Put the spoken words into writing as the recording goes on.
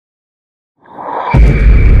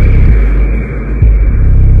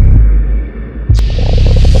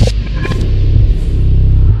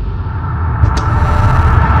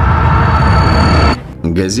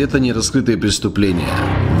Газета «Нераскрытые преступления»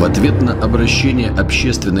 в ответ на обращение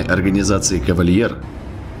общественной организации «Кавальер»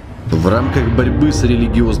 в рамках борьбы с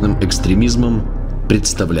религиозным экстремизмом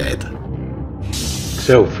представляет.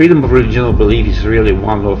 So, freedom of religion or belief is really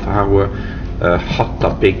one of our hot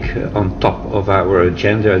topic on top of our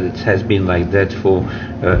agenda. It has been like that for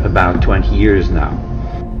about 20 years now.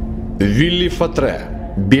 Вилли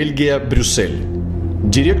Фотре, Бельгия, Брюссель.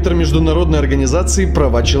 Директор международной организации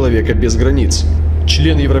 «Права человека без границ».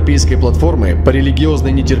 Член Европейской платформы по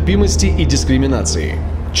религиозной нетерпимости и дискриминации.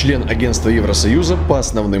 Член Агентства Евросоюза по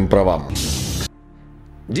основным правам.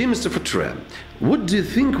 Dear Mr. Fotre, what do you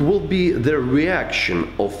think will be the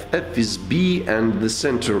reaction of FSB and the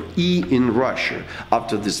Center E in Russia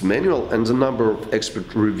after this manual and a number of expert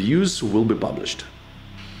reviews will be published?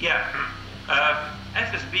 Yeah,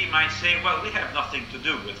 FSB might say, well, we have nothing to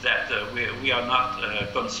do with that. We are not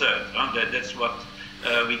concerned. That's what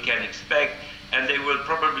we can expect. And they will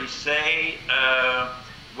probably say,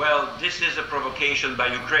 well, this is a provocation by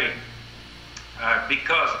Ukraine.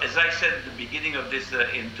 Because, as I said at the beginning of this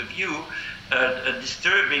interview, a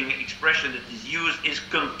disturbing expression that is used is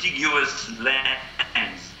contiguous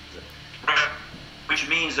lands, which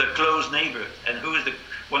means a close neighbor. And who is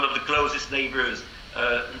one of the closest neighbors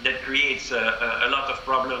that creates a lot of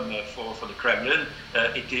problem for the Kremlin?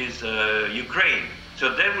 It is Ukraine. So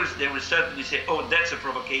they will certainly say, oh, that's a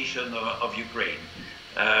provocation of Ukraine.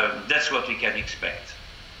 That's what we can expect.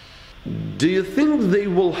 Do you think they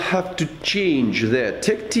will have to change their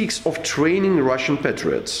tactics of training Russian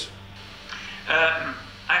patriots?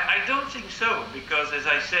 I don't think so, because as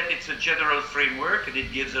I said, it's a general framework and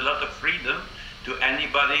it gives a lot of freedom to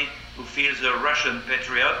anybody who feels a Russian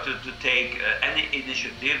patriot to take any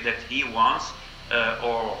initiative that he wants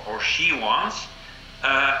or she wants.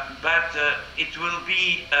 But it will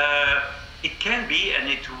be, it can be and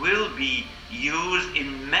it will be used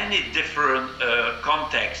in many different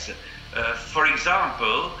contexts. For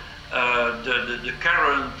example, the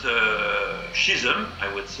current schism,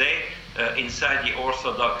 I would say, inside the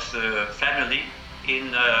Orthodox family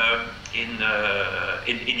in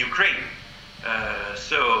Ukraine.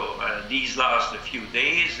 So these last few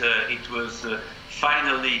days, it was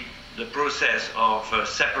finally the process of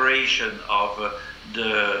separation of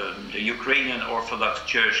the Ukrainian Orthodox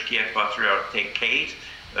Church Kiev Patriarchate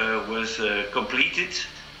was completed.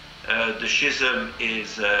 The schism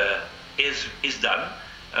is done.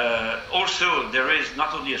 Also, there is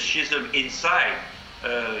not only a schism inside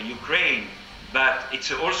Ukraine, but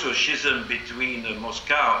it's also a schism between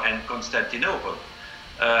Moscow and Constantinople,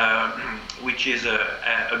 which is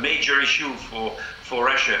a major issue for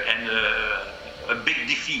Russia and a big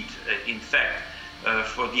defeat, in fact,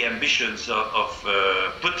 for the ambitions of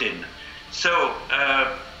Putin. So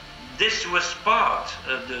this was part,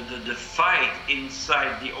 the fight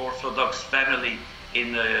inside the Orthodox family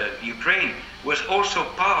in Ukraine was also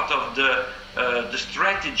part of the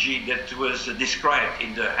strategy that was described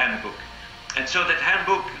in the handbook. And so that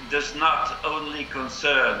handbook does not only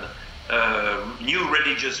concern new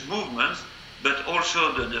religious movements, but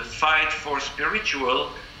also the fight for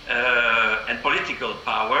spiritual and political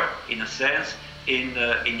power, in a sense, in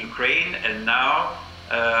Ukraine, and now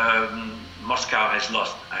Moscow has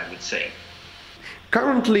lost, I would say.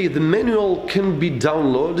 Currently, the manual can be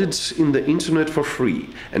downloaded in the internet for free,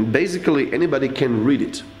 and basically anybody can read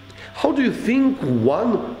it. How do you think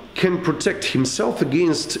one can protect himself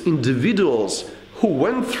against individuals who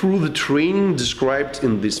went through the training described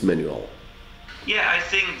in this manual? Yeah, I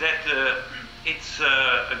think that it's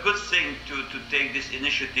a good thing to take this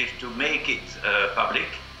initiative to make it public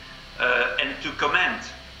and to comment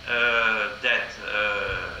that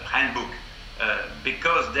handbook.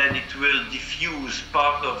 Because then it will diffuse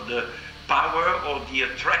part of the power or the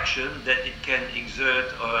attraction that it can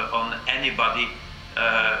exert on anybody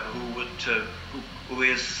who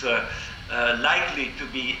is likely to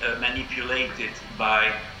be manipulated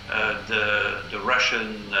by the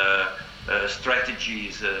Russian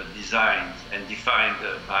strategies designed and defined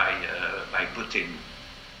by Putin.